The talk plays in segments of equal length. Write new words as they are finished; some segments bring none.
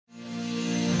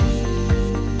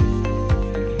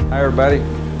Hi everybody,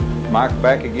 Mike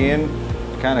back again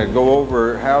to kind of go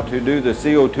over how to do the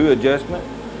CO2 adjustment.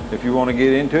 If you want to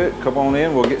get into it, come on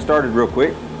in, we'll get started real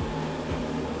quick.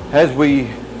 As we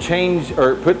change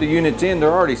or put the units in,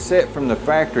 they're already set from the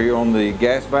factory on the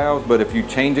gas valves, but if you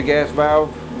change a gas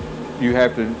valve, you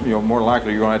have to, more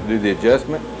likely you're going to have to do the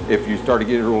adjustment. If you start to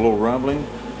get a little rumbling,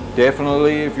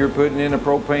 definitely if you're putting in a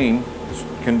propane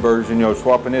conversion,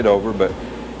 swapping it over, but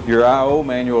your IO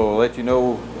manual will let you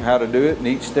know how to do it in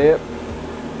each step.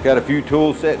 Got a few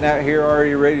tools sitting out here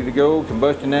already ready to go.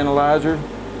 Combustion analyzer,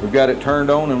 we've got it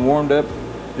turned on and warmed up.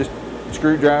 Just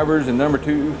screwdrivers and number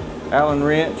 2 Allen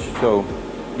wrench. So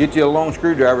get you a long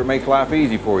screwdriver, it makes life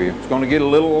easy for you. It's going to get a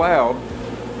little loud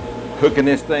hooking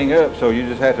this thing up, so you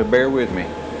just have to bear with me.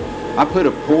 I put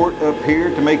a port up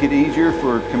here to make it easier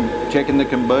for checking the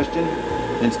combustion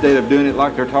instead of doing it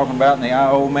like they're talking about in the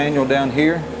IO manual down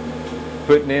here.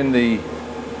 Putting in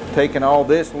taking all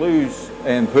this loose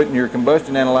and putting your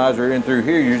combustion analyzer in through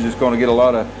here, you're just going to get a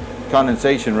lot of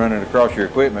condensation running across your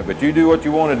equipment. But you do what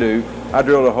you want to do. I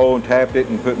drilled a hole and tapped it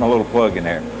and put my little plug in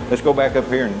there. Let's go back up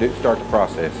here and start the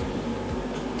process.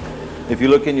 If you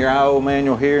look in your IO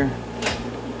manual here,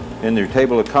 in your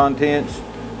table of contents,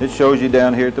 it shows you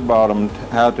down here at the bottom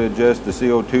how to adjust the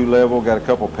CO2 level. Got a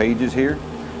couple pages here.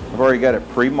 I've already got it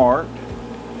pre-marked,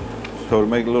 so to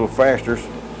make it a little faster,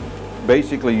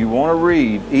 basically you want to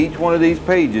read each one of these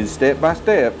pages step by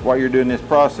step while you're doing this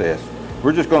process.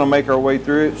 We're just going to make our way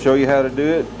through it, show you how to do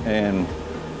it, and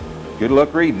good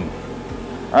luck reading.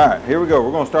 Alright, here we go.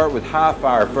 We're going to start with high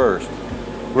fire first.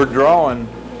 We're drawing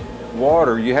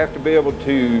water. You have to be able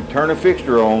to turn a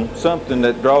fixture on, something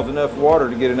that draws enough water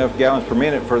to get enough gallons per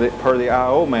minute per the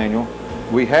IO manual.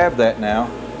 We have that now.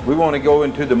 We want to go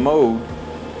into the mode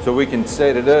so we can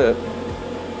set it up.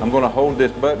 I'm going to hold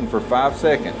this button for 5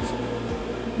 seconds.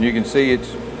 You can see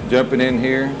it's jumping in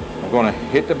here. I'm going to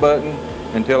hit the button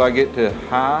until I get to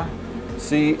high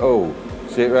CO.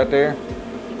 See it right there?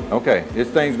 Okay, this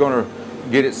thing's going to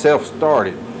get itself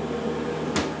started.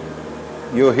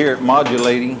 You'll hear it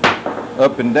modulating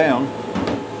up and down.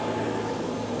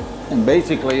 And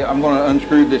basically I'm going to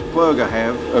unscrew this plug I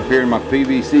have up here in my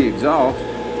PVC exhaust,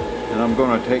 and I'm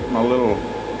going to take my little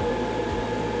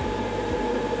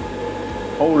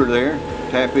holder there,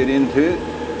 tap it into it.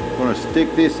 I'm going to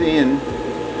stick this in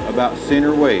about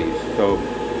center ways, so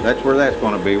that's where that's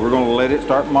going to be. We're going to let it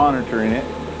start monitoring it,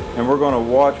 and we're going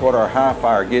to watch what our high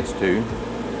fire gets to.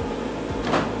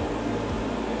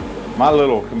 My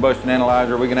little combustion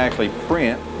analyzer, we can actually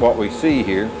print what we see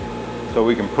here so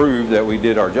we can prove that we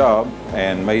did our job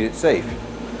and made it safe.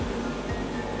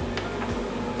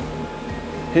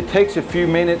 It takes a few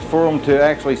minutes for them to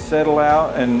actually settle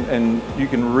out, and you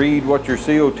can read what your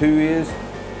CO2 is.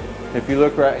 If you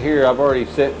look right here, I've already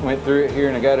went through it here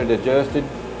and I got it adjusted,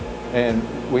 and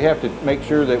we have to make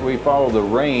sure that we follow the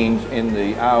range in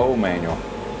the IO manual.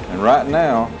 And right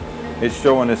now it's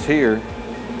showing us here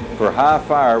for high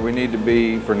fire we need to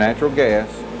be, for natural gas,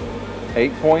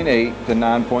 8.8 to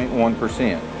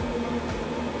 9.1%,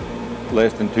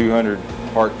 less than 200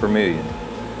 parts per million.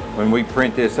 When we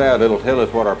print this out, it'll tell us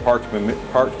what our parts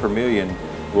per million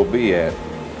will be at.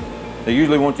 They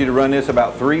usually want you to run this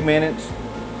about 3 minutes.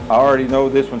 I already know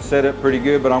this one's set up pretty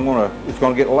good, but it's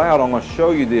going to get loud. I'm going to show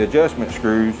you the adjustment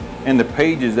screws and the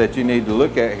pages that you need to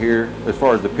look at here as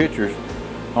far as the pictures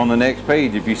on the next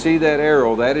page. If you see that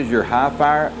arrow, that is your high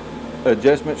fire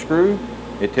adjustment screw.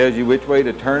 It tells you which way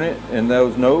to turn it in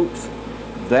those notes.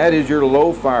 That is your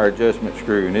low fire adjustment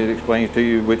screw, and it explains to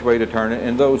you which way to turn it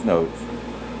in those notes.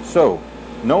 So,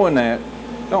 knowing that,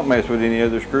 don't mess with any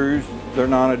other screws. They're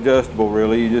non-adjustable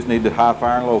really. You just need the high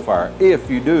fire and low fire. If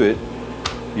you do it,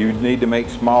 you need to make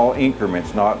small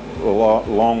increments, not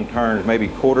long turns, maybe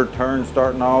quarter turns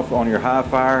starting off on your high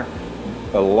fire,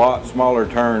 a lot smaller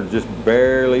turns, just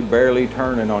barely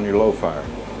turning on your low fire.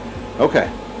 Okay,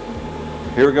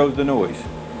 here goes the noise.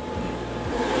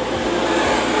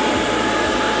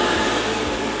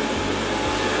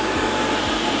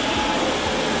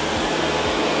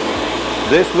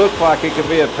 This looks like it could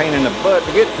be a pain in the butt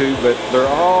to get to, but they're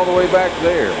all the way back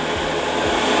there.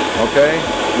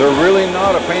 Okay? They're really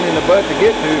not a pain in the butt to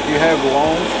get to if you have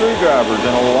long screwdrivers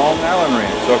and a long Allen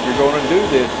wrench. So if you're going to do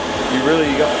this, you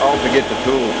really ought to get the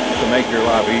tools to make your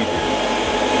life easier.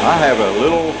 I have a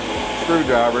little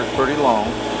screwdriver, it's pretty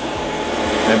long,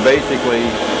 and basically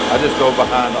I just go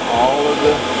behind all of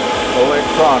the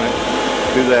electronics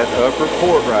to that upper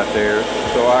port right there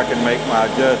so I can make my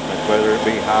adjustments, whether it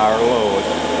be high or low.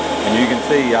 And you can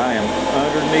see I am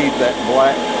underneath that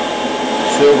black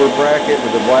silver bracket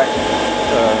with the black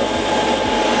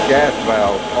gas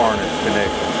valve harness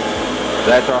connection.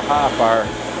 That's our high fire.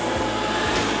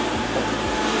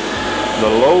 the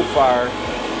low fire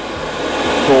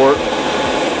torque.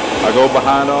 I go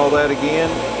behind all that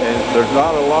again, and there's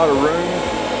not a lot of room,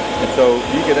 and so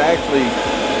you could actually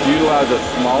utilize a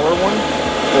smaller one,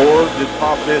 or just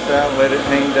pop this out and let it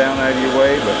hang down out of your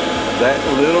way. But that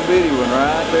little bitty one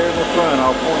right there in the front,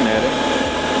 I'll point at it,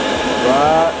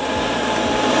 right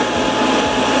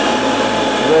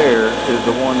there is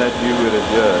the one that you would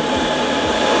adjust.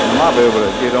 I might be able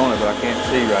to get on it, but I can't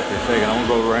see right there. Second, I'm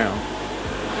gonna go around.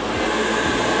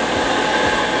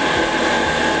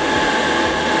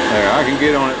 There, I can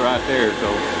get on it right there,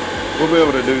 so we'll be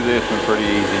able to do this one pretty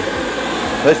easy.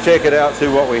 Let's check it out, see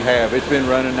what we have. It's been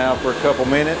running now for a couple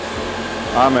minutes.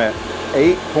 I'm at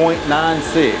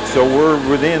 8.96, so we're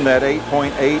within that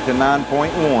 8.8 to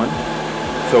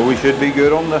 9.1, so we should be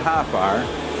good on the high fire.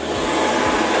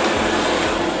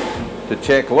 To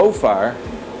check low fire,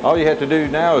 all you have to do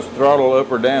now is throttle up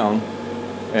or down,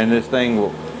 and this thing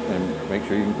will, and make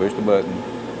sure you can push the button.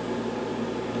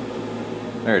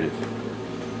 There it is.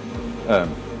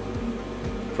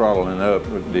 Throttling up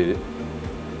did it.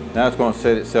 Now it's going to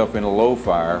set itself in a low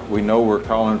fire. We know we're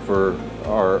calling for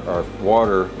our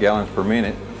water gallons per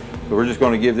minute, but we're just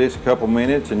going to give this a couple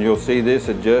minutes, and you'll see this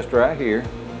adjust right here.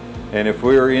 And if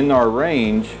we're in our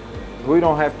range, we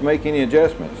don't have to make any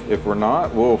adjustments. If we're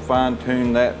not, we'll fine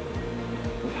tune that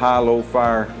high-low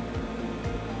fire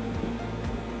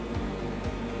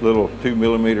little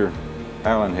 2mm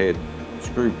Allen head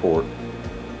screw port.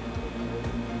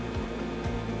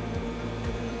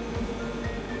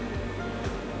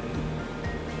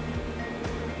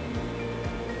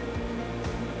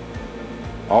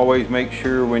 Always make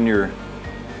sure when you're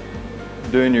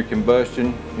doing your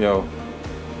combustion, you know,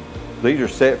 these are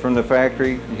set from the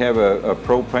factory. You have a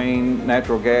propane,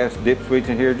 natural gas dip switch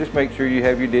in here. Just make sure you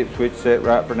have your dip switch set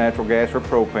right for natural gas or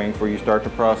propane before you start the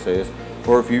process.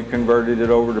 Or if you've converted it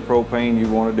over to propane,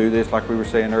 you want to do this like we were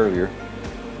saying earlier.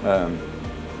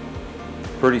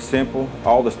 Pretty simple.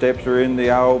 All the steps are in the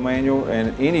IO manual,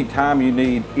 and anytime you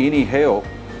need any help,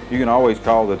 you can always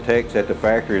call the techs at the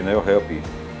factory and they'll help you.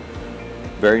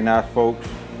 Very nice folks,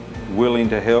 willing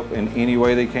to help in any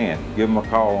way they can. Give them a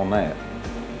call on that.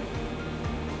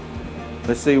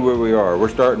 Let's see where we are. We're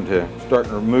starting to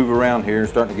move around here and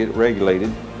starting to get it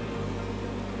regulated.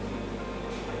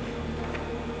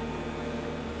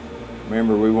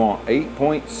 Remember, we want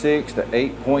 8.6 to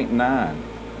 8.9.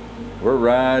 We're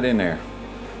right in there.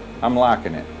 I'm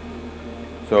liking it.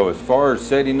 So as far as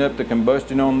setting up the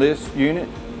combustion on this unit,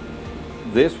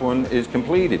 this one is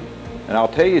completed. And I'll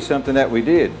tell you something that we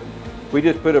did. We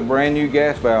just put a brand new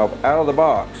gas valve out of the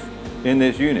box in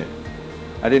this unit.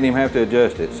 I didn't even have to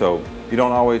adjust it, so you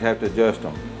don't always have to adjust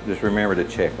them. Just remember to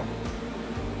check them.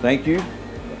 Thank you.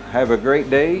 Have a great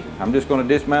day. I'm just going to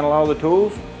dismantle all the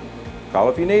tools. Call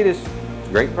if you need us. It's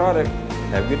a great product.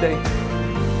 Have a good day.